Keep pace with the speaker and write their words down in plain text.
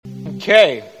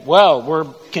Okay, well, we're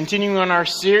continuing on our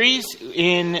series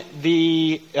in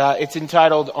it's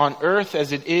entitled On Earth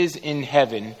as It Is in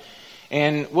Heaven.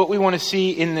 And what we want to see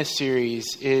in this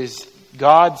series is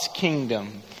God's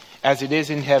kingdom as it is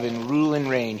in heaven, rule and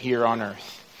reign here on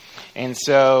earth. And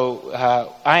so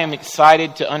I am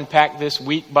excited to unpack this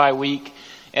week by week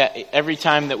every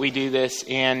time that we do this.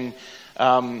 And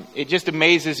it just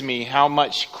amazes me how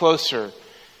much closer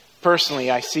personally,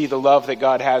 I see the love that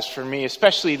God has for me,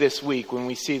 especially this week when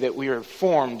we see that we are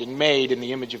formed and made in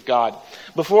the image of God.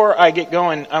 Before I get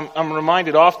going, I'm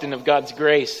reminded often of God's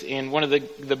grace, and one of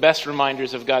the best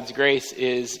reminders of God's grace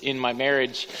is in my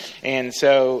marriage. And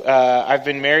so I've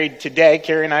been married today.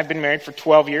 Carrie and I have been married for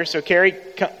 12 years. So Carrie,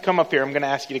 come up here. I'm going to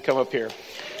ask you to come up here.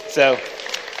 So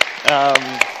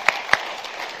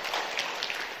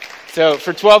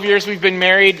for 12 years we've been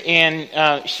married,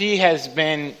 and she has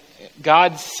been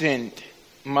God sent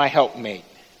my helpmate,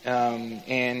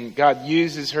 and God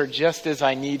uses her just as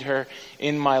I need her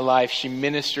in my life. She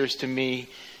ministers to me.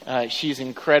 She's an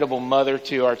incredible mother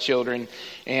to our children,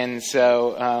 and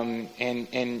so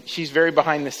and she's very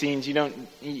behind the scenes.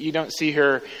 You don't see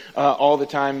her all the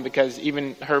time, because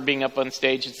even her being up on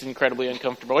stage, it's incredibly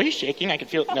uncomfortable. Are you shaking? I can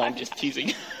feel it. No, I'm just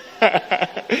teasing.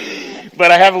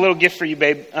 But I have a little gift for you,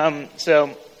 babe.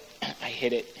 So I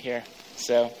hit it here.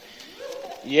 So.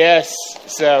 Yes,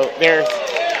 so there.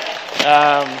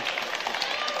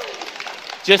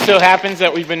 Just so happens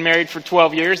that we've been married for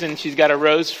 12 years, and she's got a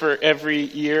rose for every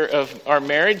year of our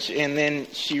marriage. And then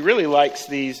she really likes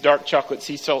these dark chocolate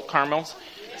sea salt caramels,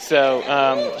 so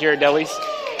Ghirardelli's.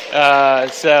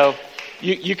 So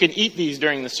you can eat these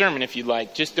during the sermon if you'd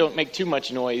like. Just don't make too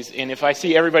much noise. And if I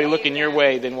see everybody looking your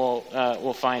way, then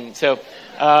we'll find. So.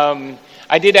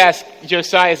 I did ask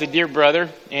Josiah as a dear brother,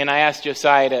 and I asked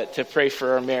Josiah to pray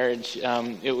for our marriage.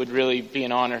 It would really be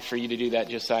an honor for you to do that,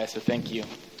 Josiah, so thank you.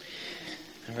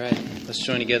 All right, let's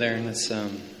join together and let's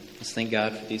thank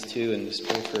God for these two and just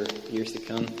pray for years to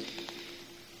come.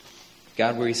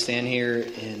 God, where we stand here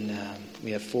and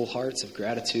we have full hearts of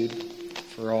gratitude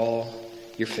for all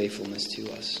your faithfulness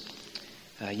to us.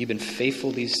 You've been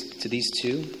faithful to these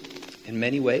two in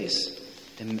many ways,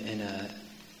 and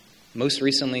most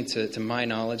recently, to my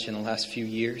knowledge, in the last few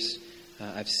years,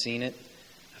 I've seen it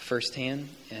firsthand,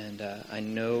 and I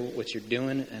know what you're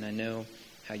doing, and I know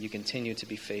how you continue to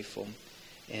be faithful,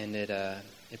 and it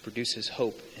produces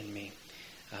hope in me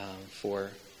for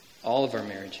all of our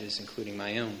marriages, including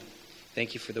my own.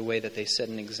 Thank you for the way that they set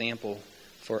an example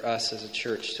for us as a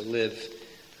church to live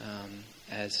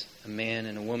as a man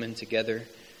and a woman together,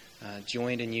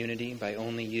 joined in unity by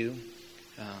only you.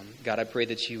 God, I pray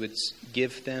that you would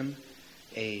give them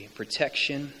a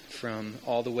protection from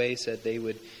all the ways that they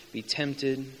would be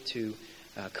tempted to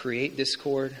create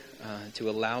discord,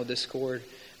 to allow discord,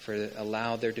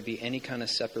 allow there to be any kind of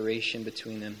separation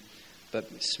between them.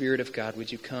 But Spirit of God,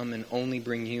 would you come and only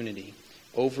bring unity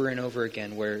over and over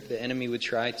again, where the enemy would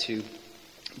try to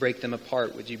break them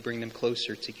apart? Would you bring them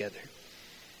closer together?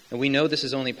 And we know this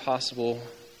is only possible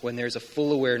when there's a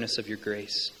full awareness of your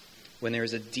grace, when there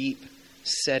is a deep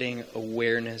setting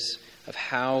awareness of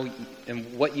how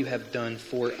and what you have done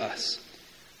for us.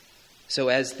 So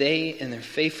as they, in their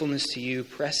faithfulness to you,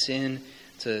 press in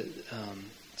to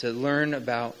learn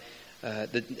about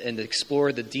and to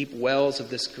explore the deep wells of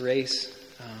this grace,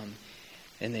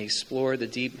 and they explore the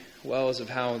deep wells of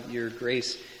how your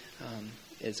grace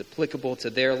is applicable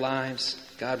to their lives,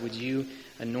 God, would you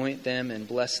anoint them and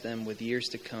bless them with years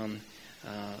to come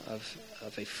of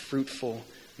a fruitful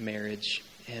marriage.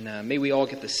 And may we all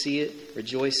get to see it,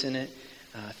 rejoice in it.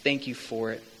 Thank you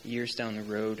for it years down the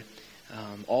road.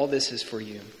 All this is for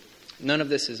you. None of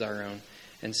this is our own.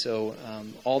 And so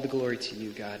all the glory to you,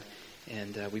 God.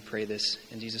 And we pray this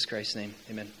in Jesus Christ's name.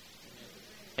 Amen.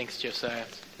 Thanks, Josiah.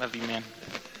 Love you, man.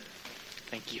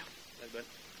 Thank you. Bye, bud.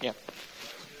 Yeah.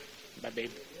 Bye,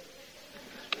 babe.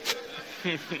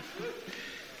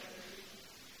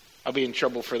 I'll be in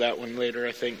trouble for that one later,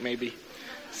 I think, maybe.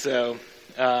 So...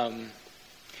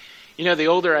 the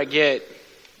older I get,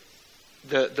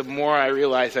 the more I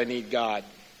realize I need God.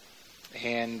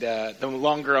 And the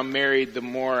longer I'm married, the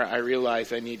more I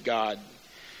realize I need God.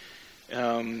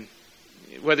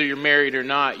 Whether you're married or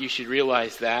not, you should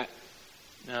realize that.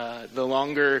 The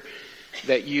longer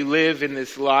that you live in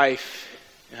this life,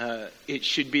 it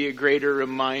should be a greater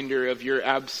reminder of your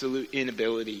absolute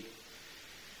inability.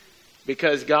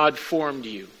 Because God formed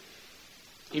you.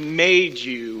 He made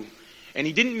you. And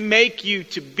he didn't make you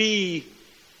to be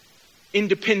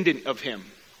independent of him.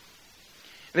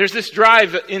 There's this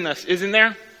drive in us, isn't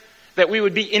there? That we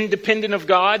would be independent of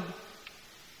God.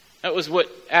 That was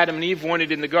what Adam and Eve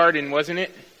wanted in the garden, wasn't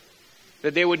it?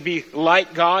 That they would be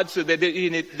like God so that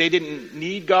they didn't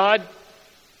need God?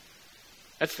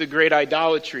 That's the great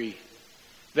idolatry.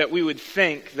 That we would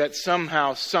think that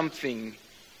somehow something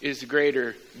is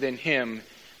greater than Him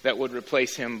that would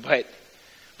replace Him. But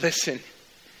listen,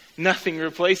 nothing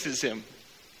replaces Him.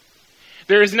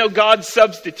 There is no God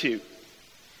substitute.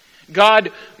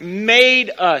 God made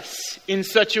us in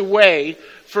such a way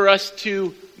for us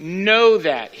to know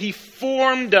that. He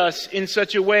formed us in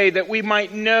such a way that we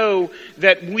might know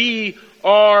that we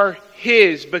are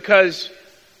His because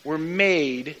we're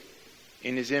made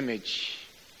in His image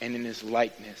and in His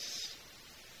likeness.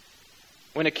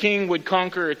 When a king would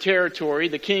conquer a territory,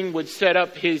 the king would set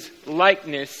up his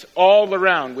likeness all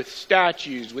around with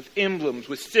statues, with emblems,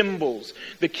 with symbols.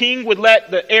 The king would let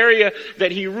the area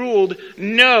that he ruled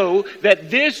know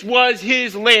that this was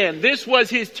his land, this was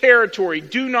his territory.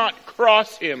 Do not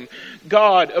cross him.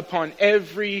 God, upon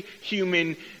every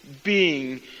human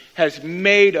being, has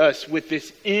made us with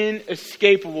this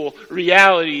inescapable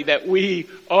reality that we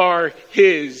are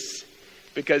His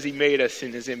because He made us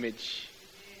in His image.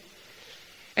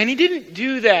 And He didn't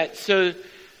do that so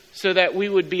that we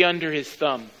would be under His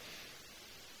thumb.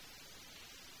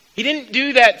 He didn't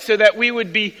do that so that we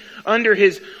would be under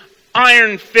His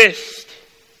iron fist.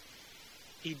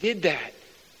 He did that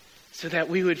so that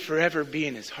we would forever be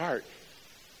in His heart.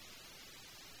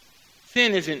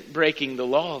 Sin isn't breaking the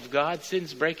law of God.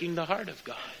 Sin's breaking the heart of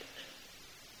God.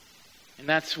 And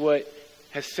that's what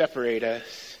has separated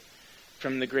us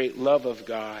from the great love of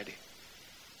God,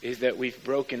 is that we've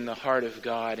broken the heart of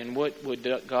God. And what would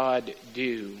God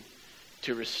do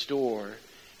to restore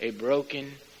a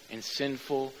broken and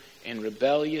sinful and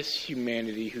rebellious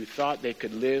humanity who thought they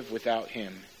could live without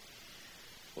Him?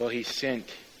 Well, He sent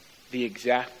the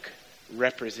exact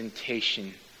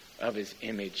representation of His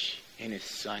image in His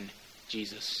Son,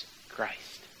 Jesus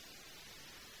Christ.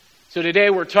 So today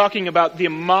we're talking about the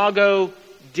Imago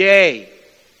Dei,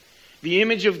 the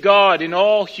image of God in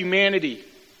all humanity.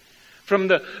 From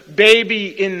the baby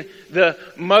in the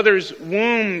mother's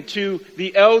womb to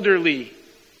the elderly.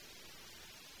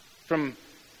 From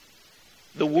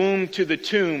the womb to the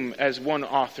tomb, as one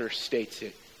author states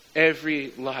it.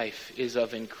 Every life is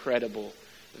of incredible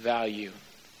value.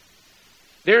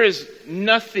 There is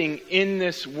nothing in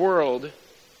this world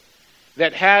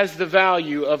that has the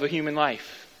value of a human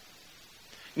life.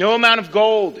 No amount of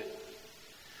gold,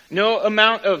 no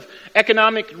amount of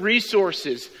economic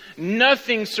resources,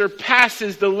 nothing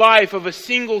surpasses the life of a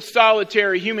single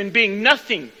solitary human being.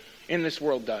 Nothing in this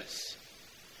world does.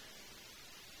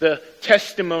 The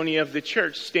testimony of the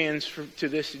church stands to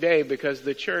this day because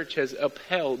the church has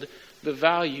upheld the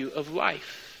value of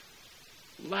life.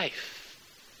 Life.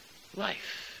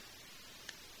 Life.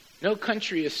 No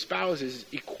country espouses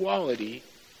equality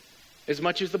as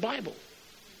much as the Bible.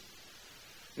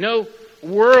 No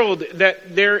world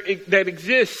that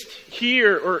exists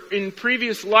here or in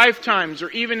previous lifetimes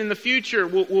or even in the future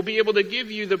will be able to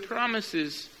give you the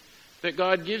promises that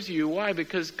God gives you. Why?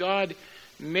 Because God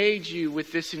made you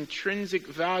with this intrinsic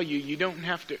value. You don't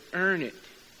have to earn it.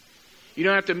 You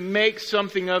don't have to make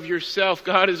something of yourself.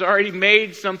 God has already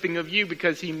made something of you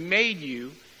because He made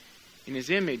you in His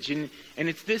image. And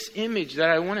it's this image that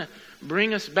I want to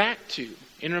bring us back to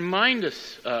and remind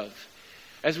us of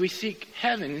as we seek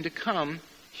heaven to come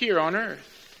here on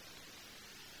earth.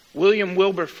 William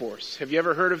Wilberforce, have you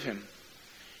ever heard of him?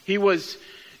 He was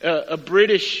a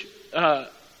British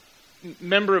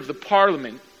member of the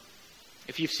Parliament.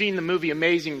 If you've seen the movie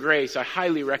Amazing Grace, I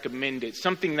highly recommend it.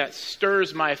 Something that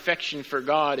stirs my affection for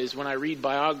God is when I read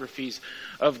biographies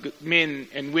of men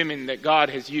and women that God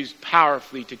has used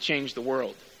powerfully to change the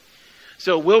world.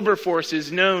 So Wilberforce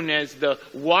is known as the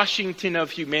Washington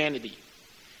of humanity.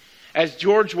 As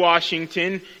George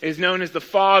Washington is known as the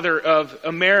father of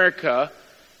America,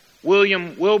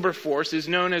 William Wilberforce is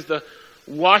known as the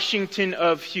Washington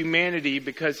of humanity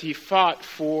because he fought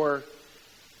for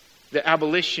the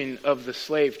abolition of the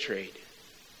slave trade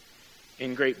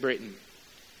in Great Britain.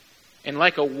 And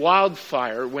like a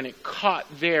wildfire, when it caught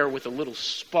there with a little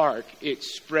spark, it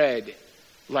spread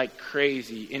like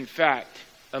crazy. In fact,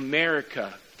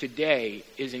 America today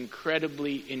is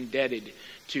incredibly indebted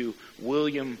to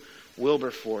William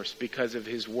Wilberforce because of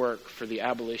his work for the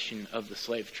abolition of the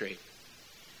slave trade.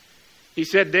 He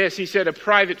said this, he said, "A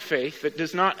private faith that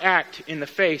does not act in the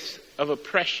face of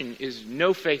oppression is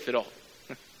no faith at all."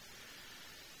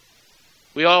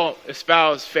 We all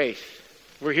espouse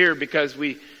faith. We're here because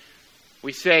we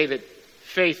say that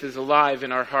faith is alive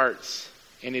in our hearts,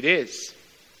 and it is.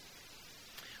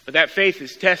 But that faith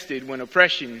is tested when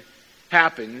oppression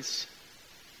happens,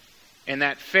 and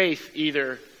that faith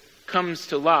either comes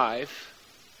to life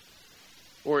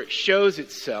or it shows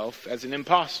itself as an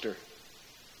imposter.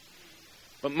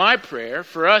 But my prayer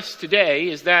for us today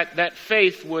is that that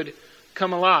faith would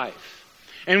come alive.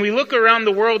 And we look around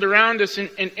the world around us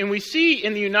and we see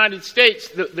in the United States,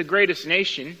 the greatest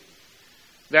nation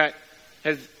that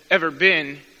has ever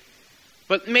been.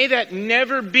 But may that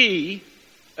never be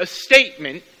a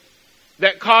statement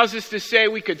that causes us to say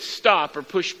we could stop or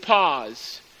push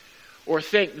pause or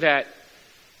think that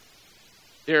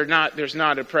there's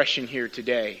not oppression here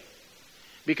today.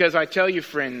 Because I tell you,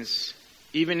 friends,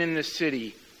 even in this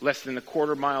city, less than a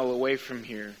quarter mile away from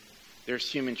here,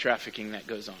 there's human trafficking that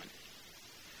goes on.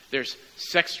 There's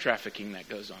sex trafficking that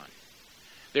goes on.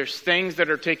 There's things that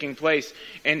are taking place.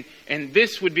 And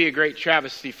this would be a great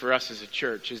travesty for us as a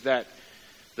church, is that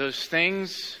those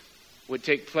things would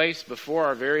take place before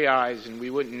our very eyes and we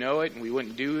wouldn't know it and we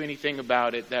wouldn't do anything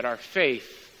about it, that our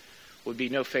faith would be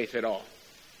no faith at all.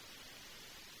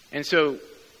 And so,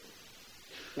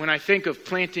 when I think of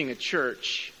planting a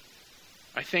church,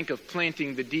 I think of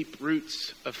planting the deep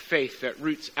roots of faith that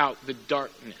roots out the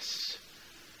darkness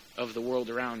of the world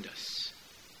around us.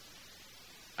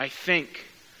 I think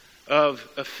of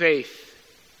a faith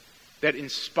that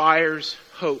inspires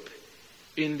hope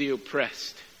in the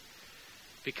oppressed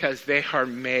because they are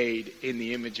made in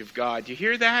the image of God. You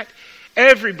hear that?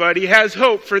 Everybody has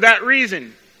hope for that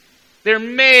reason. They're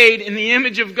made in the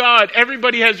image of God.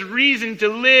 Everybody has reason to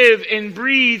live and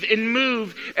breathe and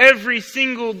move every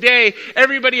single day.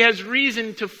 Everybody has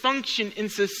reason to function in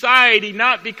society,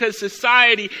 not because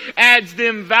society adds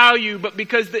them value, but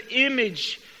because the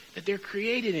image that they're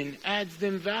created in adds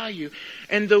them value.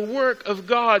 And the work of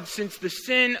God since the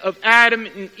sin of Adam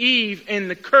and Eve and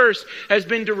the curse has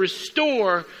been to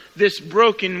restore this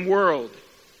broken world,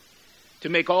 to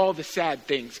make all the sad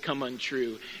things come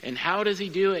untrue. And how does He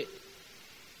do it?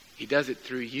 He does it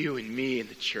through you and me in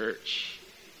the church.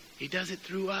 He does it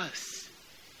through us.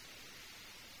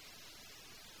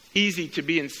 Easy to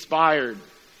be inspired.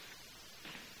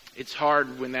 It's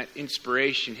hard when that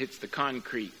inspiration hits the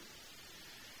concrete.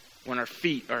 When our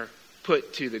feet are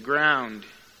put to the ground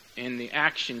and the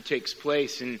action takes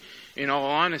place. And in all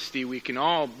honesty, we can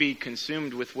all be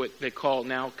consumed with what they call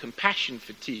now compassion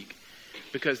fatigue.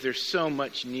 Because there's so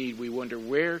much need, we wonder,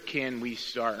 where can we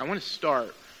start? I want to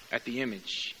start at the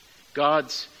image.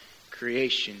 God's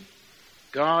creation.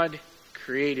 God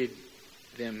created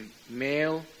them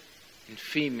male and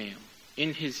female.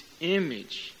 In His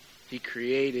image, He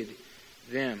created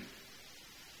them.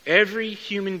 Every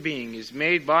human being is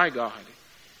made by God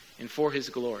and for His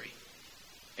glory.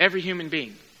 Every human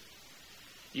being.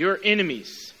 Your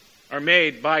enemies are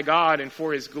made by God and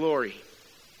for His glory.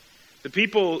 The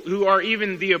people who are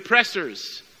even the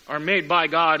oppressors are made by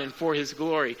God and for His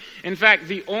glory. In fact,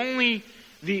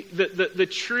 the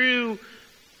true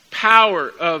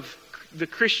power of the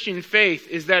Christian faith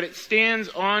is that it stands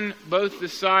on both the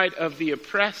side of the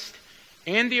oppressed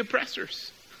and the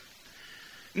oppressors.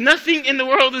 Nothing in the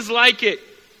world is like it.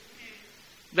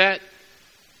 That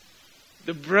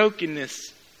the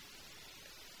brokenness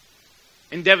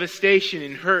and devastation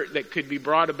and hurt that could be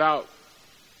brought about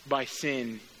by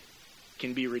sin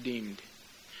can be redeemed.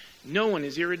 No one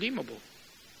is irredeemable.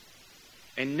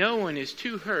 And no one is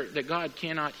too hurt that God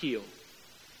cannot heal.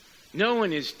 No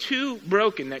one is too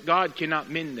broken that God cannot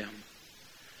mend them.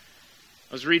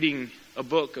 I was reading a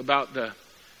book about the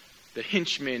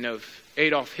henchmen of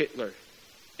Adolf Hitler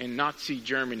in Nazi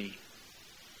Germany.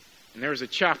 And there was a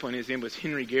chaplain, his name was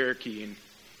Henry Gericke. And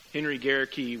Henry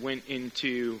Gericke went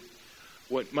into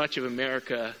what much of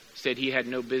America said he had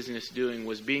no business doing,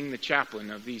 was being the chaplain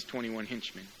of these 21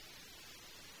 henchmen.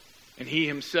 And he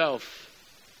himself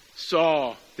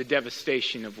saw the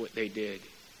devastation of what they did.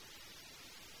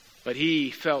 But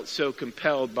he felt so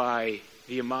compelled by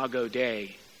the Imago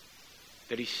Day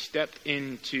that he stepped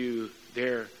into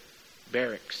their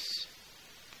barracks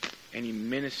and he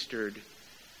ministered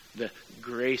the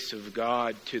grace of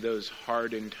God to those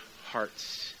hardened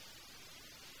hearts.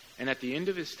 And at the end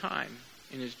of his time,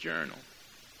 in his journal,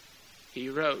 he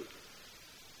wrote,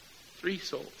 3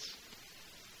 souls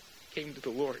came to the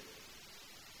Lord.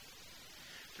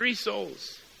 3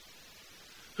 souls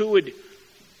who would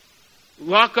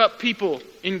lock up people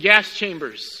in gas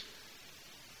chambers.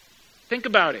 Think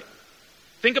about it.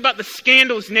 Think about the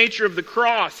scandalous nature of the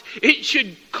cross. It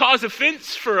should cause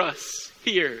offense for us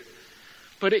here.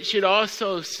 But it should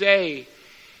also say,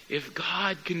 if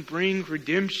God can bring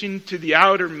redemption to the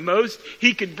outermost,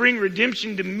 He could bring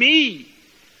redemption to me.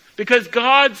 Because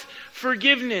God's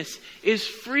forgiveness is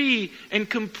free and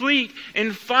complete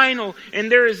and final.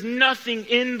 And there is nothing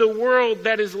in the world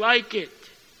that is like it.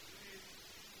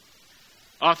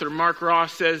 Author Mark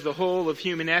Ross says the whole of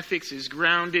human ethics is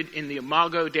grounded in the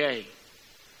Imago Dei.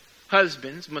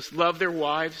 Husbands must love their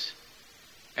wives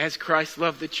as Christ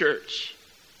loved the church.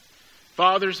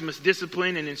 Fathers must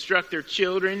discipline and instruct their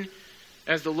children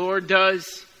as the Lord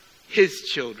does his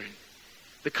children.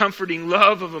 The comforting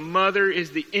love of a mother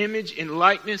is the image and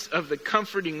likeness of the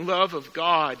comforting love of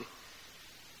God.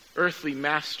 Earthly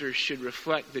masters should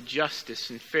reflect the justice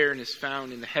and fairness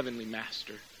found in the heavenly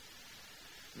master.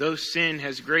 Though sin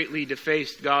has greatly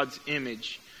defaced God's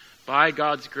image, by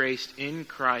God's grace in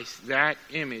Christ, that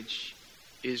image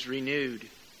is renewed.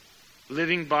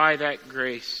 Living by that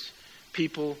grace,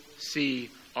 people see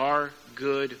our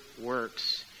good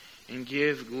works and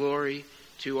give glory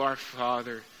to our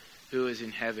Father who is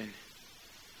in heaven.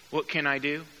 What can I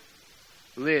do?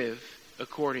 Live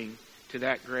according to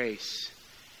that grace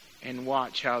and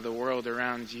watch how the world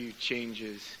around you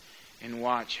changes, and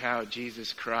watch how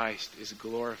Jesus Christ is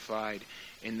glorified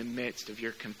in the midst of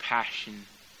your compassion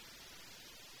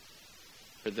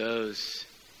for those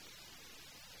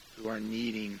who are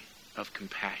needing of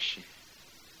compassion.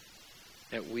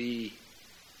 That we,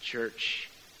 church,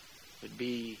 would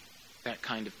be that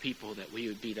kind of people, that we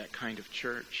would be that kind of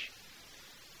church.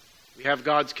 We have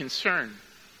God's concern.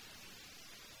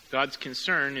 God's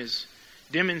concern is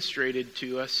demonstrated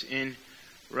to us in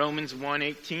Romans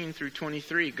 1:18 through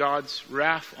 23. God's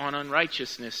wrath on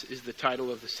unrighteousness is the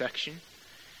title of the section.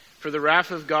 For the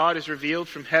wrath of God is revealed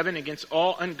from heaven against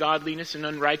all ungodliness and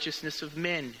unrighteousness of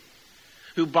men,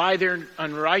 who by their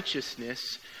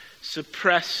unrighteousness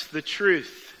suppress the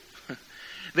truth.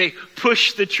 They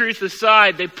push the truth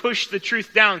aside. They push the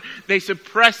truth down. They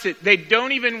suppress it. They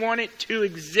don't even want it to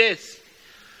exist.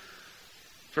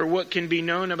 For what can be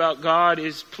known about God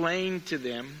is plain to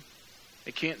them.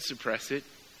 They can't suppress it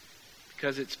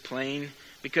because it's plain,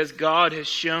 because God has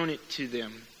shown it to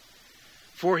them.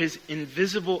 For his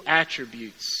invisible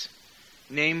attributes,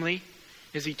 namely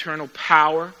his eternal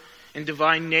power and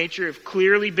divine nature, have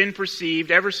clearly been perceived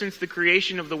ever since the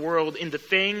creation of the world in the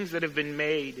things that have been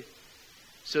made.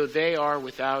 So they are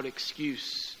without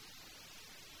excuse.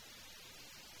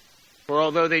 For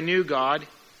although they knew God,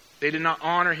 they did not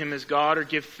honor him as God or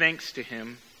give thanks to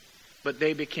him, but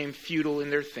they became futile in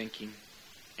their thinking,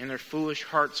 and their foolish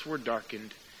hearts were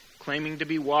darkened. Claiming to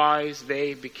be wise,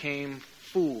 they became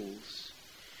fools,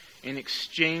 and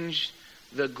exchanged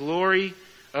the glory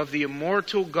of the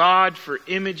immortal God for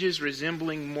images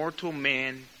resembling mortal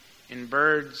man, and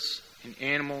birds, and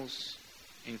animals,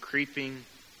 and creeping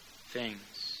things.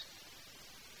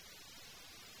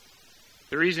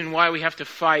 The reason why we have to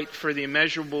fight for the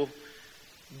immeasurable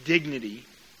dignity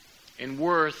and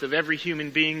worth of every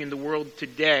human being in the world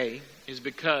today is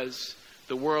because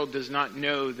the world does not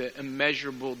know the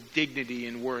immeasurable dignity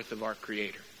and worth of our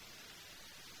Creator.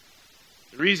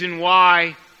 The reason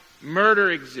why murder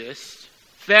exists,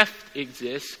 theft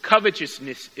exists,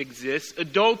 covetousness exists,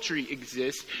 adultery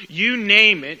exists, you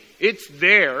name it, it's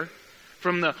there.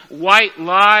 From the white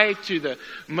lie to the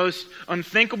most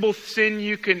unthinkable sin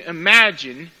you can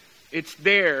imagine, it's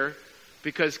there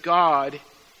because God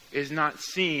is not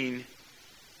seen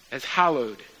as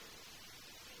hallowed.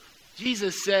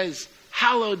 Jesus says,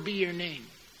 hallowed be your name.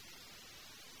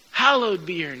 Hallowed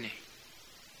be your name.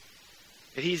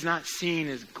 That he's not seen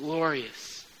as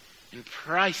glorious and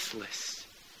priceless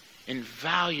and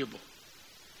valuable.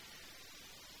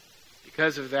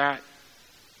 Because of that,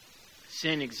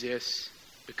 sin exists.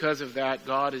 Because of that,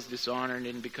 God is dishonored.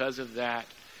 And because of that,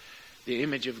 the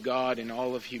image of God in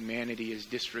all of humanity is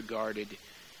disregarded.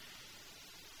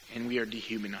 And we are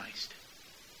dehumanized.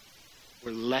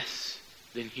 We're less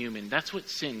than human. That's what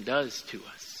sin does to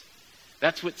us.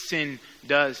 That's what sin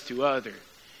does to others.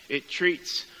 It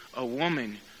treats a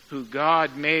woman who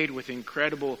God made with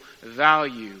incredible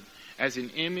value as an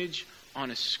image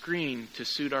on a screen to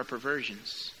suit our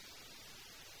perversions.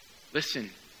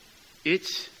 Listen,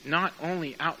 it's not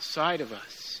only outside of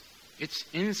us, it's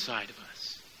inside of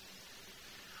us.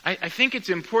 I think it's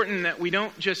important that we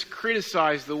don't just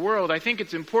criticize the world. I think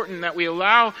it's important that we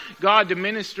allow God to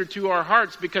minister to our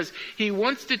hearts, because he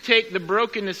wants to take the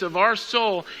brokenness of our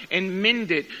soul and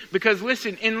mend it. Because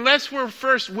listen, unless we're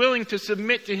first willing to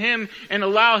submit to him and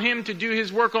allow him to do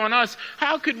his work on us,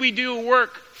 how could we do a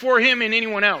work for him and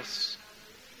anyone else?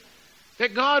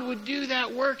 That God would do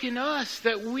that work in us,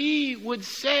 that we would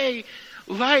say,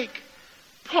 like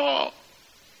Paul,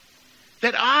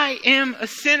 that I am a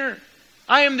sinner.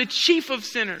 I am the chief of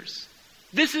sinners.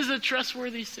 This is a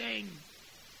trustworthy saying,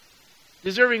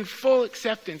 deserving full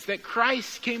acceptance, that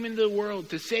Christ came into the world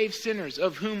to save sinners,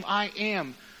 of whom I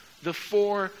am the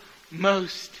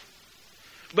foremost.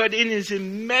 But in his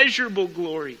immeasurable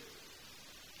glory,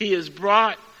 He has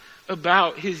brought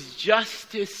about his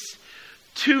justice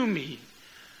to me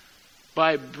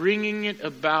by bringing it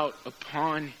about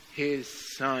upon his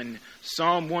Son.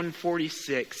 Psalm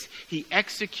 146. He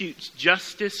executes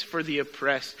justice for the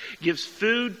oppressed, gives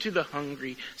food to the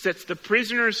hungry, sets the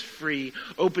prisoners free,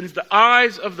 opens the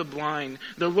eyes of the blind.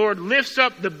 The Lord lifts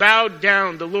up the bowed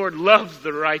down. The Lord loves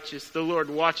the righteous. The Lord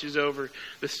watches over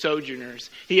the sojourners.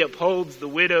 He upholds the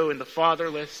widow and the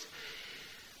fatherless.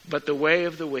 But the way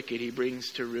of the wicked he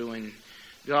brings to ruin.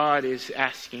 God is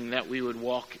asking that we would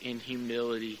walk in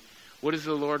humility. What does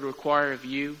the Lord require of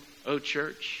you, O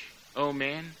church, O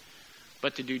man?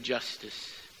 But to do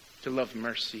justice, to love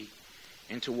mercy,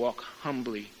 and to walk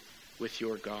humbly with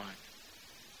your God.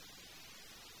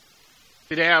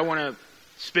 Today I want to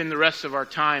spend the rest of our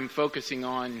time focusing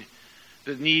on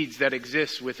the needs that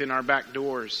exist within our back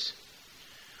doors.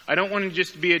 I don't want to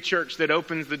just be a church that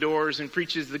opens the doors and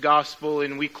preaches the gospel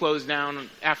and we close down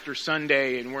after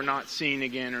Sunday and we're not seen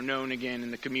again or known again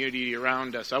in the community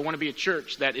around us. I want to be a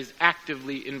church that is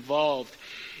actively involved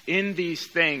in these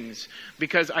things,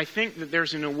 because I think that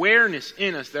there's an awareness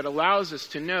in us that allows us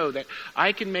to know that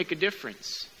I can make a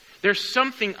difference. There's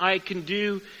something I can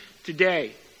do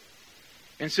today.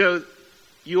 And so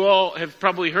you all have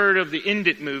probably heard of the End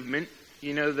It movement.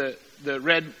 You know, the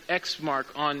red X mark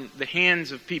on the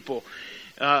hands of people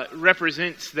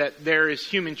represents that there is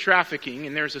human trafficking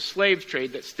and there's a slave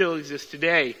trade that still exists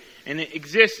today. And it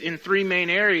exists in three main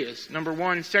areas. Number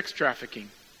one, sex trafficking.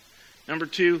 Number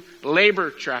two, labor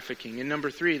trafficking. And number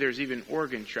three, there's even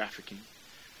organ trafficking.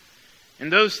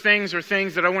 And those things are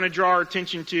things that I want to draw our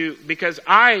attention to, because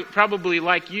I probably,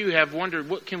 like you, have wondered,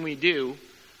 what can we do?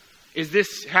 Is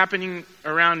this happening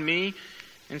around me?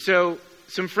 And so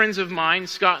some friends of mine,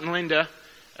 Scott and Linda,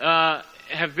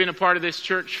 have been a part of this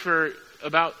church for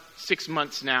about 6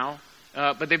 months now.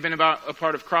 But they've been a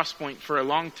part of Crosspoint for a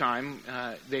long time.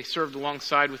 They served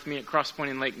alongside with me at Crosspoint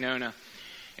in Lake Nona.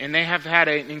 And they have had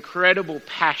an incredible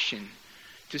passion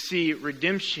to see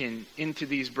redemption into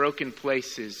these broken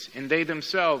places. And they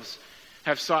themselves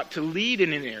have sought to lead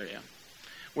in an area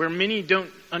where many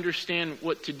don't understand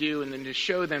what to do, and then to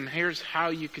show them, here's how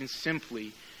you can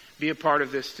simply be a part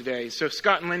of this today. So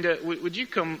Scott and Linda, would you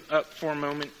come up for a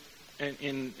moment?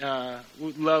 And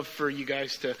would love for you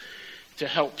guys to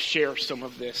help share some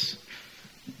of this.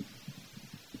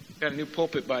 Got a new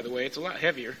pulpit, by the way. It's a lot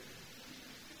heavier.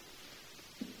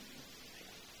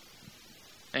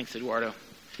 Thanks, Eduardo.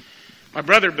 My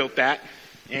brother built that,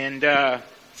 and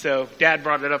so Dad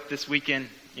brought it up this weekend,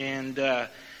 and I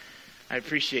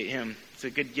appreciate him. It's a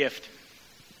good gift.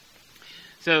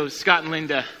 So Scott and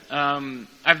Linda,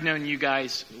 I've known you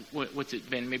guys, what's it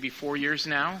been, maybe 4 years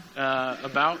now,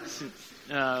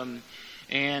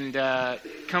 and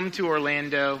come to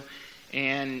Orlando,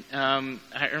 and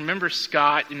I remember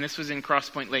Scott, and this was in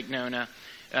Crosspoint Lake Nona,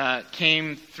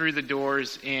 came through the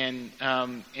doors and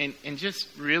just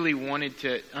really wanted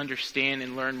to understand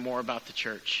and learn more about the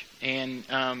church. And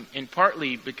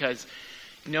partly because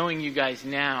knowing you guys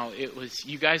now, it was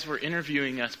you guys were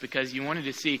interviewing us because you wanted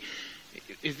to see,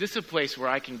 is this a place where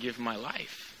I can give my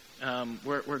life?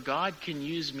 Where God can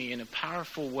use me in a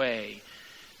powerful way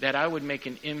that I would make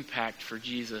an impact for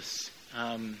Jesus.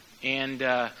 And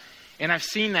I've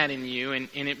seen that in you, and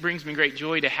it brings me great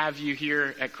joy to have you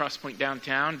here at Crosspoint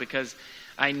Downtown, because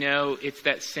I know it's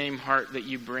that same heart that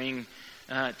you bring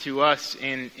to us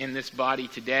in this body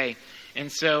today.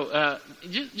 And so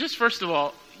just first of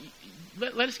all,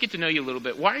 let us get to know you a little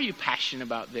bit. Why are you passionate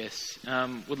about this?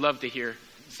 Would love to hear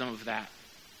some of that.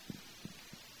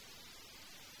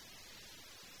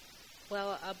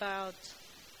 Well, about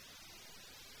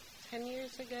 10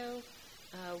 years ago,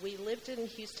 we lived in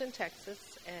Houston,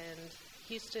 Texas, and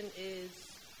Houston is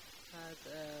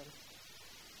the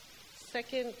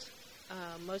second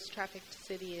most trafficked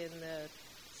city in the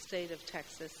state of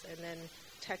Texas, and then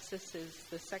Texas is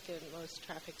the second most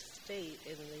trafficked state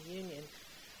in the Union.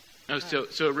 Oh,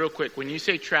 so real quick, when you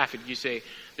say traffic, you say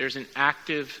there's an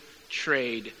active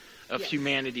trade of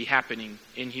humanity happening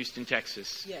in Houston,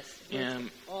 Texas. Yes,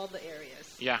 all the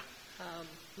areas. Yeah.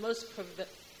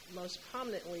 Most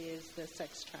prominently is the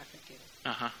sex trafficking.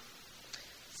 Uh-huh.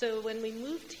 So when we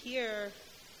moved here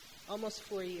almost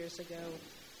 4 years ago,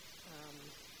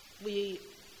 we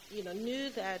knew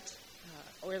that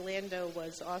Orlando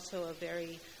was also a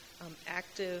very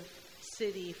active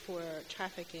city for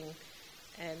trafficking.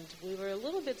 And we were a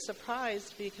little bit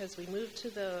surprised because we moved to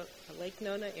the Lake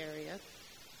Nona area.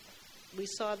 We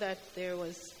saw that there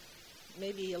was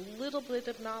maybe a little bit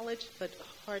of knowledge, but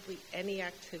hardly any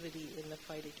activity in the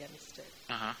fight against it.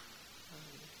 Uh-huh.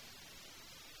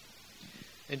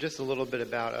 And just a little bit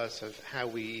about us, of how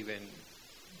we even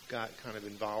got kind of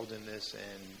involved in this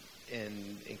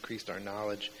and increased our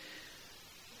knowledge.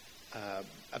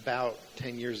 About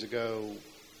 10 years ago,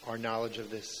 our knowledge of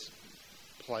this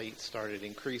plight started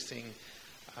increasing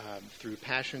through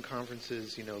passion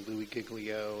conferences, Louis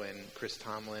Giglio and Chris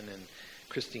Tomlin and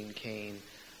Christine Kane.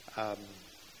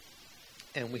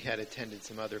 And we had attended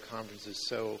some other conferences.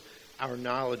 So our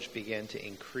knowledge began to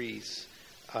increase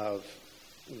of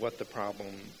what the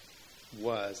problem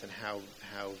was and how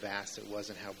vast it was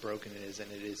and how broken it is.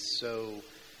 And it is so,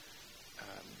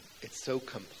 it's so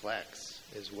complex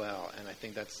as well. And I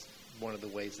think that's one of the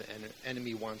ways the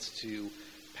enemy wants to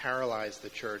paralyze the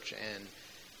church and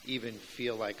even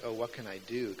feel like, oh, what can I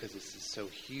do? Because this is so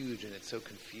huge and it's so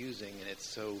confusing and it's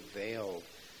so veiled.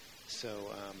 So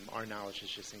our knowledge has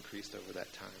just increased over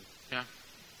that time. Yeah,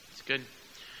 it's good.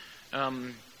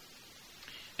 And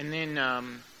then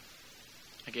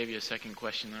I gave you a second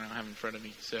question that I don't have in front of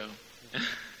me, so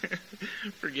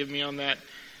forgive me on that.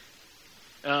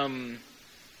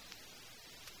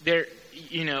 There,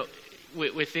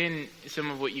 within some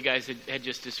of what you guys had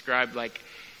just described,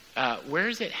 where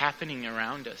is it happening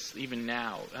around us even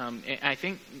now? And I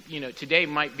think, today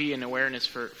might be an awareness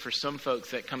for some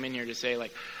folks that come in here to say,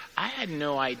 I had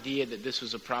no idea that this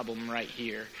was a problem right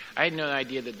here. I had no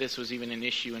idea that this was even an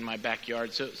issue in my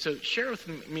backyard. So share with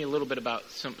me a little bit about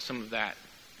some of that.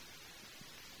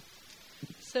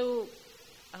 So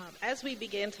as we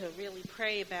began to really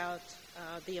pray about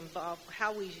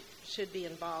how we should be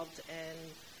involved, and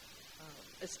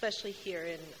especially here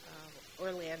in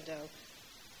Orlando,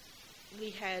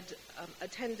 we had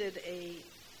attended a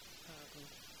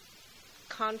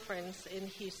conference in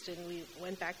Houston. We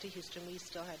went back to Houston. We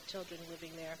still had children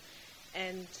living there.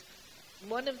 And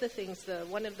one of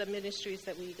the ministries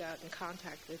that we got in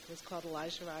contact with was called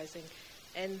Elijah Rising.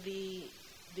 And the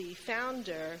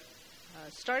founder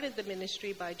started the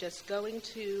ministry by just going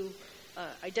to,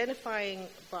 identifying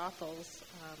brothels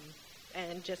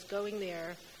and just going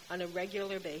there on a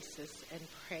regular basis and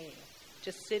praying.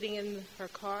 Just sitting in her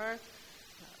car,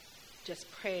 just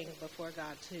praying before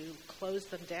God to close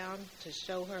them down, to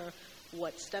show her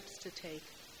what steps to take.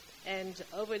 And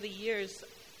over the years,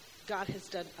 God has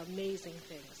done amazing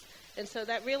things. And so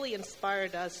that really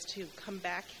inspired us to come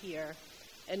back here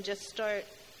and just start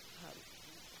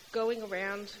going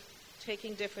around,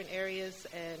 taking different areas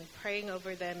and praying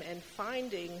over them and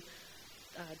finding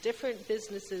different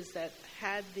businesses that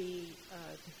had the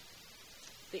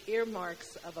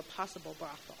earmarks of a possible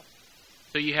brothel.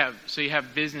 So you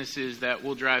have businesses that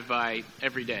we'll drive by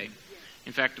every day.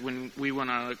 In fact, when we went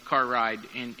on a car ride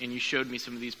and you showed me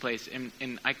some of these places,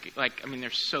 and they're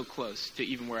so close to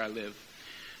even where I live.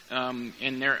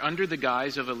 And they're under the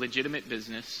guise of a legitimate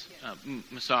business,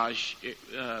 massage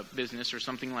business or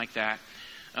something like that.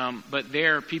 But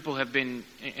there, people have been,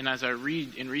 and as I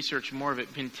read and research more of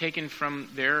it, been taken from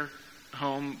their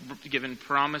home, given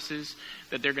promises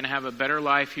that they're going to have a better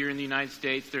life here in the United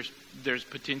States. There's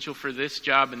potential for this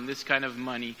job and this kind of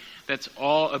money. That's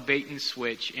all a bait and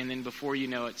switch. And then before you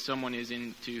know it, someone is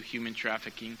into human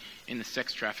trafficking in the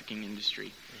sex trafficking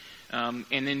industry. And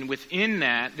then within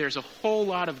that, there's a whole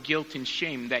lot of guilt and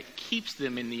shame that keeps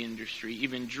them in the industry.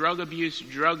 Even drug abuse,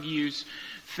 drug use,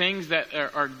 things that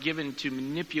are given to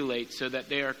manipulate so that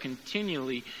they are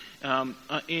continually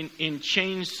in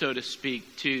chains, so to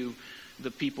speak, to the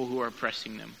people who are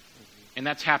oppressing them. And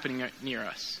that's happening near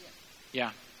us.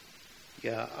 Yeah.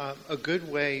 Yeah, a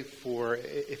good way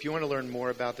if you want to learn more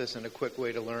about this, and a quick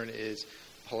way to learn is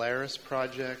Polaris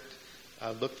Project.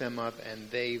 Look them up,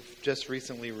 and they've just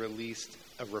recently released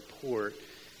a report.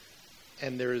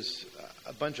 And there's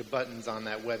a bunch of buttons on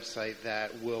that website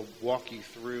that will walk you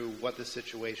through what the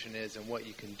situation is and what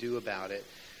you can do about it.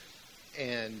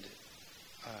 And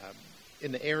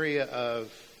in the area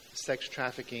of sex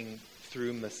trafficking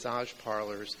through massage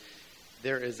parlors,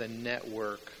 there is a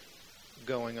network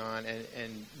going on,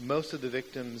 and most of the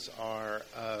victims are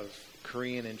of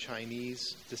Korean and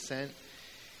Chinese descent,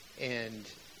 and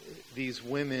these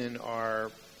women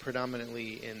are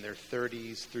predominantly in their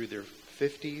 30s through their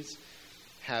 50s,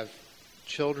 have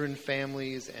children,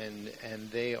 families, and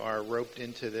they are roped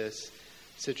into this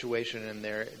situation, and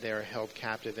they're held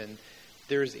captive. And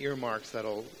there's earmarks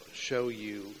that'll show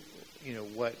you,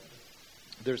 what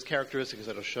there's characteristics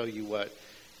that'll show you what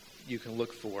you can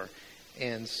look for.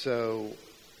 And so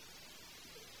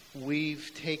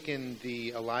we've taken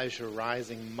the Elijah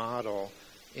Rising model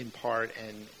in part,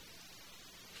 and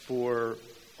for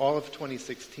all of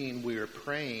 2016, we were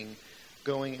praying,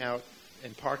 going out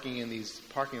and parking in these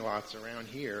parking lots around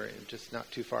here, and just not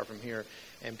too far from here,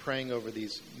 and praying over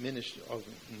these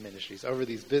ministries, over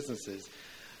these businesses.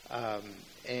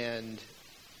 And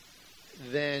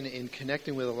then in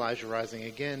connecting with Elijah Rising,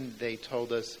 again, they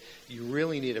told us you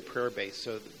really need a prayer base.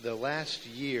 So the last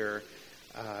year,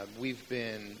 we've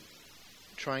been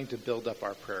trying to build up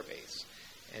our prayer base.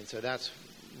 And so that's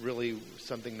really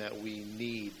something that we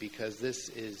need, because this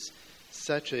is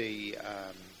such a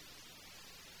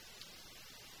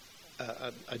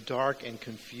dark and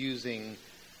confusing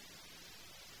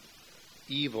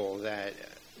evil that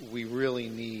we really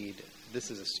need.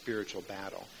 This is a spiritual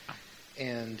battle.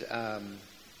 And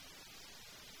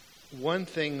one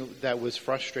thing that was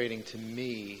frustrating to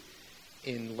me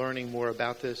in learning more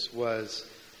about this was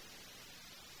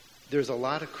there's a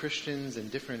lot of Christians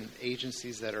and different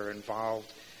agencies that are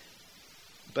involved,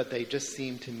 but they just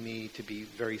seem to me to be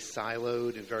very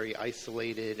siloed and very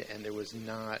isolated, and there was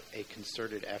not a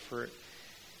concerted effort.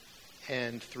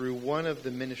 And through one of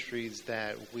the ministries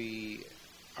that we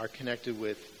are connected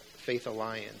with, Faith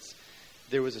Alliance,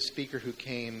 there was a speaker who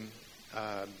came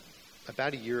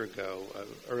about a year ago,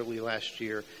 early last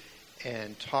year,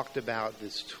 and talked about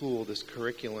this tool, this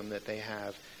curriculum that they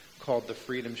have called the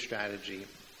Freedom Strategy.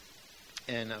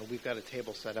 And we've got a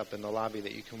table set up in the lobby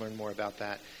that you can learn more about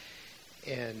that.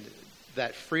 And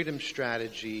that Freedom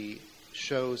Strategy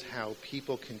shows how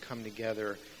people can come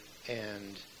together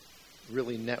and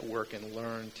really network and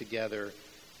learn together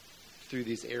through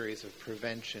these areas of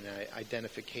prevention,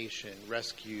 identification,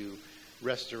 rescue,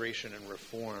 restoration, and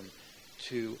reform.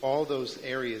 To all those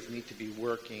areas need to be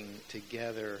working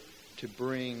together to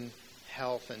bring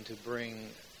health and to bring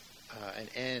an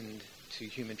end to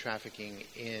human trafficking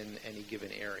in any given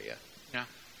area. Yeah.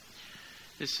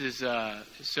 This is,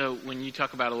 so when you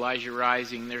talk about Elijah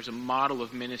Rising, there's a model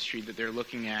of ministry that they're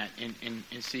looking at and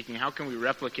seeking. How can we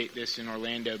replicate this in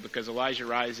Orlando? Because Elijah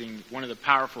Rising, one of the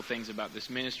powerful things about this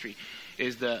ministry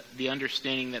is the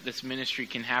understanding that this ministry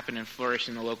can happen and flourish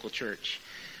in the local church.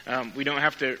 We don't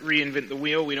have to reinvent the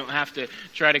wheel. We don't have to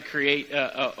try to create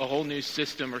a whole new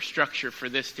system or structure for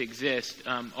this to exist.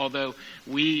 Although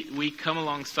we come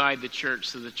alongside the church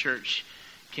so the church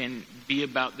can be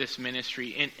about this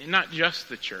ministry, and not just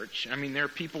the church. I mean, there are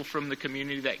people from the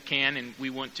community that can, and we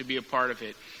want to be a part of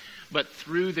it. But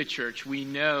through the church, we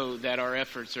know that our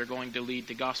efforts are going to lead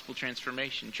to gospel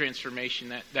transformation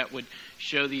that would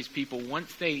show these people,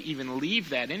 once they even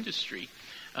leave that industry,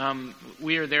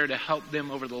 we are there to help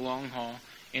them over the long haul,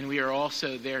 and we are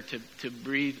also there to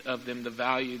breathe of them the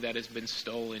value that has been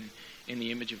stolen in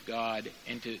the image of God,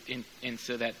 and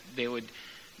so that they would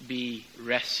be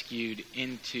rescued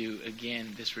into,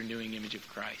 again, this renewing image of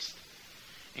Christ.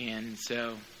 And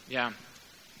so, yeah.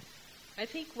 I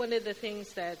think one of the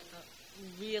things that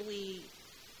really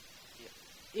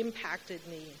impacted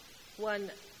me,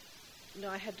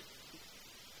 I had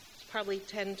probably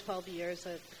 10, 12 years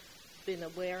I've been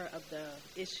aware of the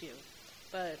issue,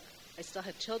 but I still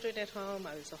had children at home.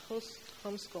 I was a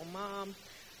homeschool mom.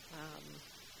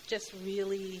 Just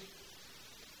really,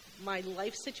 my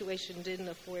life situation didn't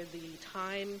afford the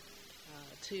time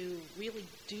to really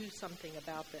do something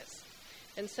about this.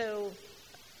 And so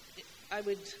I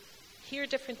would hear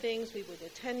different things, we would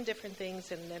attend different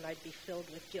things, and then I'd be filled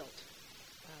with guilt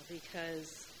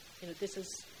because, this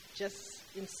is just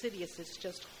insidious, it's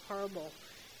just horrible,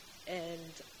 and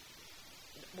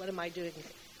what am I doing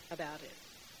about it?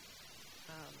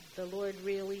 The Lord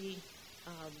really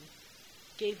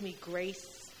gave me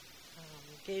grace,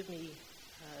 gave me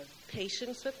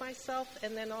patience with myself,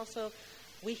 and then also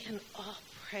we can all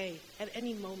pray at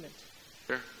any moment.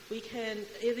 Sure.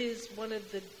 It is one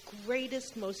of the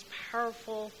greatest, most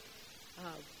powerful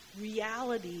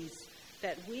realities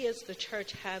that we as the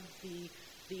church have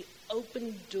the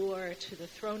open door to the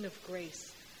throne of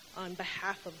grace on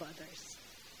behalf of others.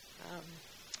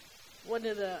 One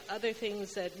of the other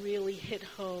things that really hit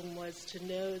home was to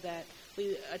know that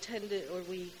we attended, or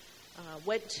we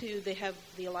went to, the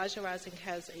Elijah Rising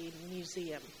has a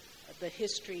museum, the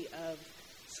history of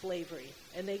slavery,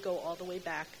 and they go all the way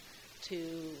back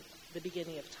to the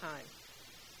beginning of time.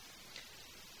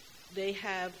 They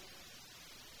have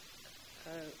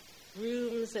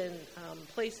rooms and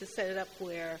places set up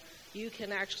where you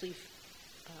can actually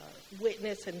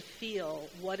witness and feel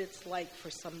what it's like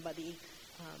for somebody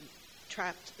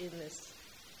trapped in this.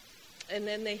 And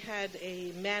then they had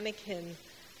a mannequin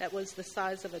that was the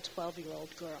size of a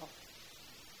 12-year-old girl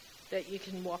that you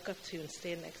can walk up to and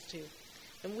stand next to.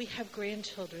 And we have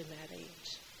grandchildren that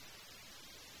age.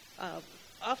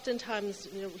 Oftentimes,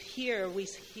 here we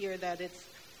hear that it's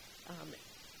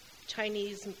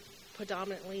Chinese,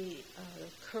 predominantly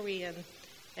Korean,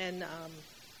 and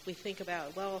we think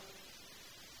about,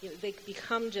 they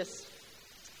become just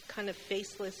kind of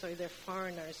faceless, or they're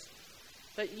foreigners.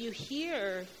 But you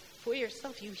hear for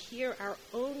yourself. You hear our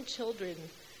own children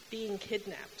being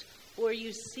kidnapped, or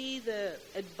you see the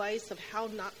advice of how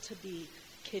not to be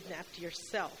kidnapped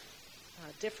yourself.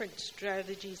 Different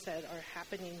strategies that are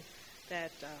happening,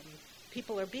 that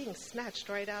people are being snatched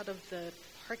right out of the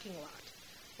parking lot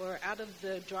or out of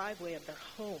the driveway of their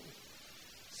home.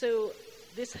 So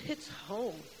this hits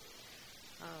home.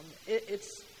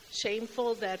 It's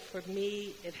shameful that for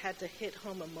me it had to hit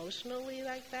home emotionally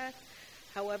like that.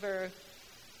 However,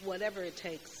 whatever it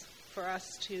takes for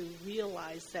us to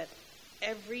realize that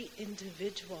every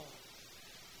individual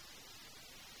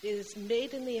is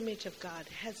made in the image of God,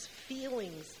 has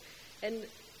feelings, and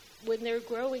when they're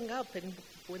growing up and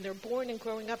when they're born and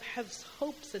growing up, has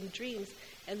hopes and dreams,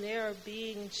 and they are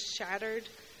being shattered,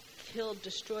 killed,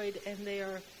 destroyed, and they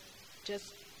are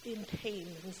just in pain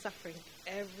and suffering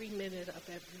every minute of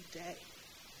every day.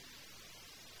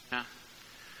 Yeah.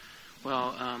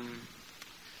 Well,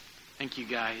 thank you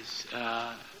guys.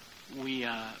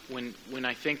 When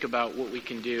I think about what we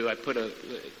can do, I put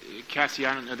Cassie,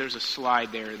 I don't know, there's a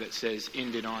slide there that says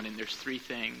end it on, and there's 3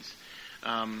 things.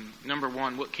 Number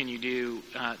 1, what can you do?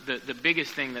 The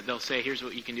biggest thing that they'll say, here's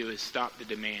what you can do, is stop the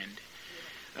demand.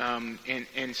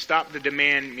 And stop the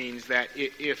demand means that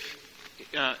if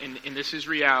and this is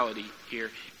reality here,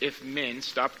 if men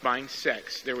stopped buying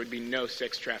sex, there would be no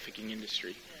sex trafficking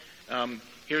industry.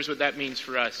 Here's what that means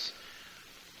for us.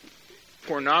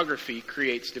 Pornography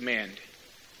creates demand.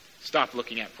 Stop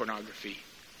looking at pornography.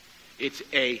 It's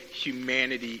a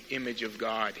humanity, image of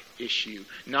God issue.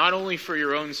 Not only for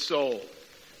your own soul,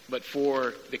 but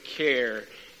for the care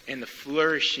and the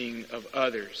flourishing of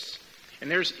others.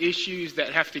 And there's issues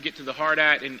that have to get to the heart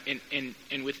at,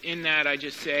 and within that I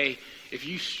just say, if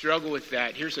you struggle with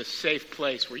that, here's a safe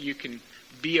place where you can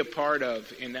be a part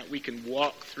of, and that we can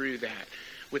walk through that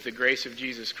with the grace of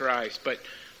Jesus Christ. But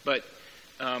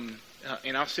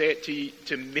and I'll say it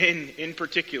to men in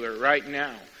particular right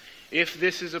now. If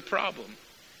this is a problem,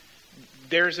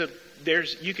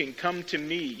 you can come to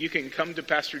me, you can come to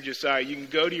Pastor Josiah, you can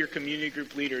go to your community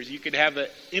group leaders, you could have an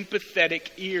empathetic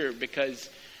ear, because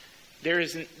there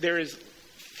is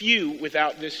few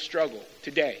without this struggle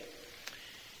today.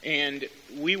 And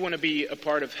we want to be a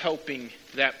part of helping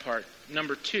that part.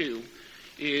 Number 2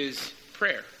 is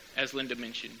prayer, as Linda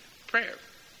mentioned. Prayer.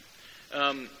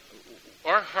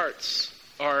 Our hearts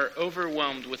are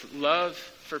overwhelmed with love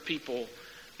for people,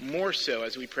 more so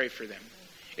as we pray for them.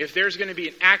 If there's going to be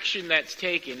an action that's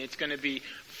taken, it's going to be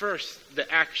first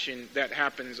the action that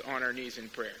happens on our knees in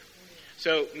prayer.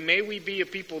 So may we be a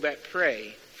people that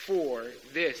pray for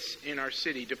this in our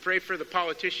city, to pray for the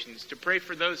politicians, to pray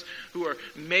for those who are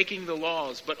making the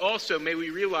laws, but also may we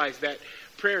realize that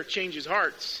prayer changes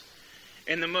hearts.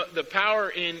 And the power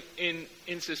in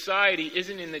society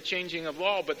isn't in the changing of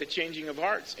law, but the changing of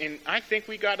hearts. And I think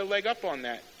we got a leg up on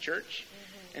that, church.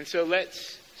 Mm-hmm. And so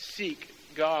let's seek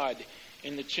God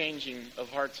in the changing of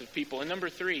hearts of people. And number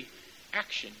 3,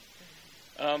 action.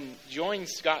 Join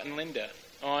Scott and Linda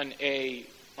on a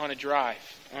drive,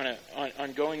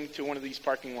 on going to one of these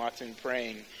parking lots and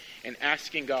praying and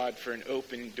asking God for an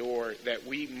open door, that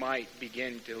we might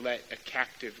begin to let a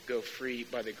captive go free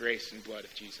by the grace and blood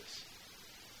of Jesus.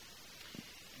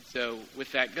 So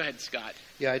with that, go ahead, Scott.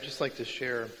 Yeah, I'd just like to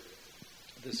share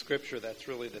the scripture that's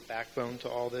really the backbone to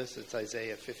all this. It's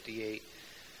Isaiah 58.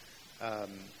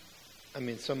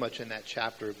 So much in that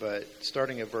chapter, but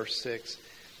starting at verse 6,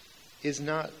 is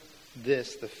not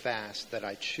this the fast that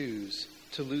I choose,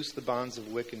 to loose the bonds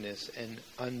of wickedness and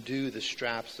undo the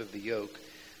straps of the yoke,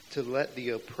 to let the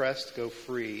oppressed go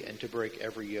free and to break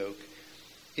every yoke?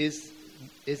 Is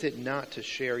it not to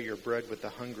share your bread with the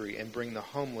hungry and bring the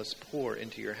homeless poor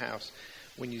into your house,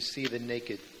 when you see the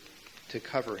naked, to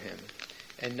cover him,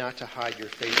 and not to hide your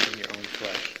face in your own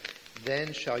flesh?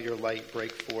 Then shall your light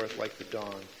break forth like the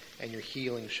dawn, and your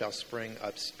healing shall spring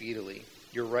up speedily.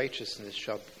 Your righteousness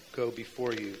shall go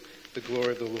before you. The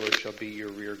glory of the Lord shall be your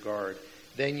rear guard.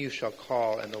 Then you shall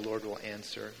call, and the Lord will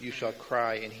answer. You shall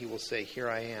cry, and he will say, Here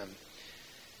I am.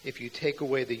 If you take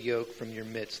away the yoke from your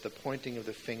midst, the pointing of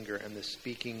the finger and the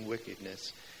speaking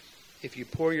wickedness, if you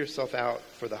pour yourself out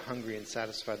for the hungry and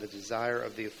satisfy the desire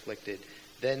of the afflicted,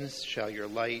 then shall your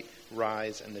light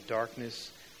rise and the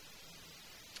darkness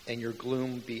and your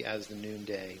gloom be as the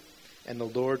noonday. And the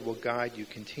Lord will guide you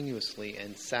continuously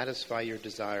and satisfy your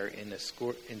desire in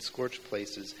scorched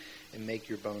places and make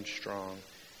your bones strong.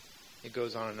 It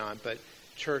goes on and on. But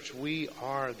church, we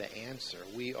are the answer.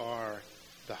 We are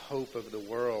the hope of the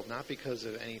world, not because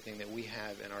of anything that we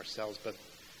have in ourselves, but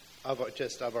of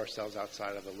ourselves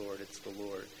outside of the Lord. It's the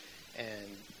Lord.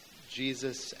 And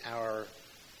Jesus, our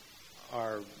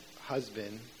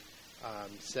husband,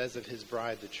 says of his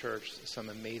bride, the church, some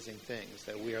amazing things,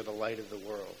 that we are the light of the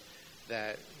world,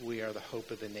 that we are the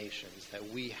hope of the nations,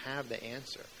 that we have the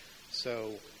answer.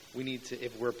 So we need to,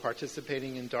 if we're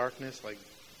participating in darkness,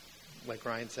 like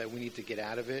Ryan said, we need to get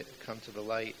out of it, come to the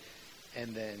light,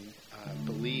 and then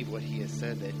believe what he has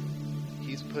said, that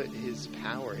he's put his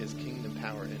power, his kingdom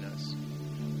power in us.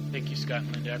 Thank you, Scott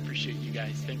and Linda. I appreciate you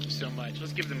guys. Thank you so much.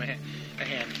 Let's give them a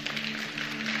hand.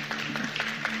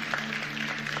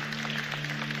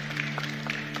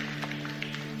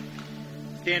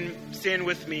 Stand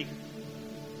with me.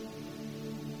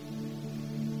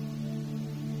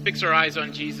 Fix our eyes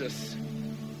on Jesus.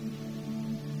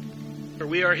 For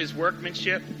we are his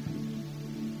workmanship,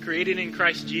 created in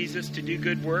Christ Jesus to do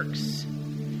good works,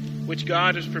 which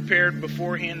God has prepared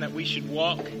beforehand that we should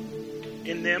walk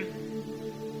in them.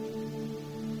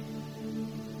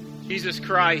 Jesus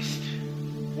Christ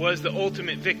was the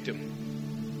ultimate victim.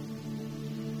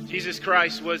 Jesus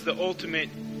Christ was the ultimate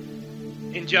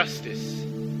injustice,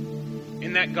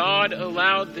 in that God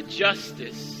allowed the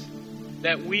justice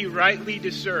that we rightly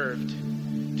deserved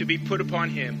to be put upon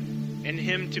him, and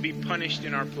him to be punished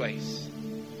in our place.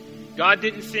 God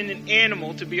didn't send an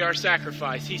animal to be our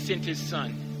sacrifice. He sent his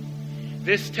son.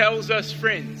 This tells us,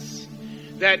 friends,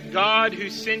 that God who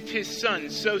sent his son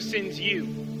so sends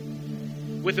you,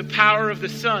 with the power of the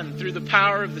Son, through the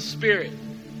power of the Spirit,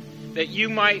 that you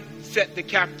might set the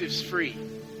captives free,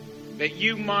 that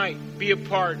you might be a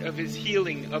part of his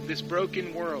healing of this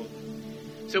broken world.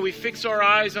 So we fix our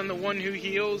eyes on the one who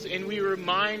heals, and we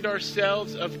remind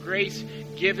ourselves of grace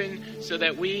given so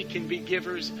that we can be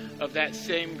givers of that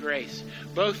same grace,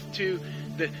 both to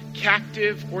the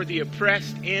captive or the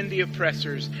oppressed and the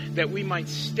oppressors, that we might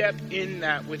step in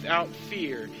that without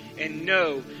fear and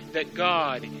know that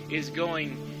God is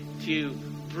going to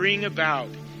bring about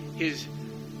his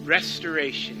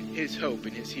restoration, his hope,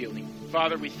 and his healing.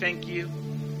 Father, we thank you.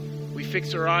 We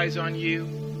fix our eyes on you.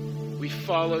 We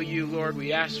follow you, Lord.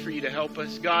 We ask for you to help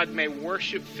us. God, may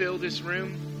worship fill this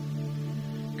room.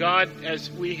 God,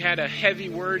 as we had a heavy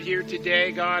word here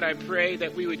today, God, I pray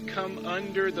that we would come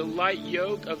under the light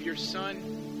yoke of your Son,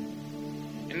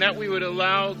 and that we would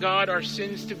allow, God, our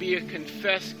sins to be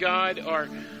confessed, God, our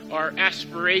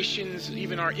aspirations,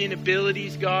 even our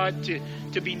inabilities, God,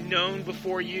 to be known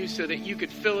before you, so that you could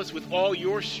fill us with all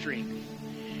your strength.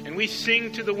 And we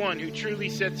sing to the one who truly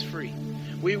sets free.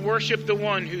 We worship the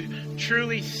one who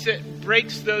truly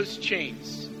breaks those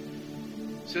chains,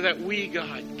 so that we,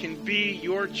 God, can be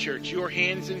your church, your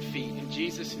hands and feet. In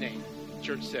Jesus' name, the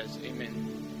church says,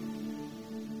 amen.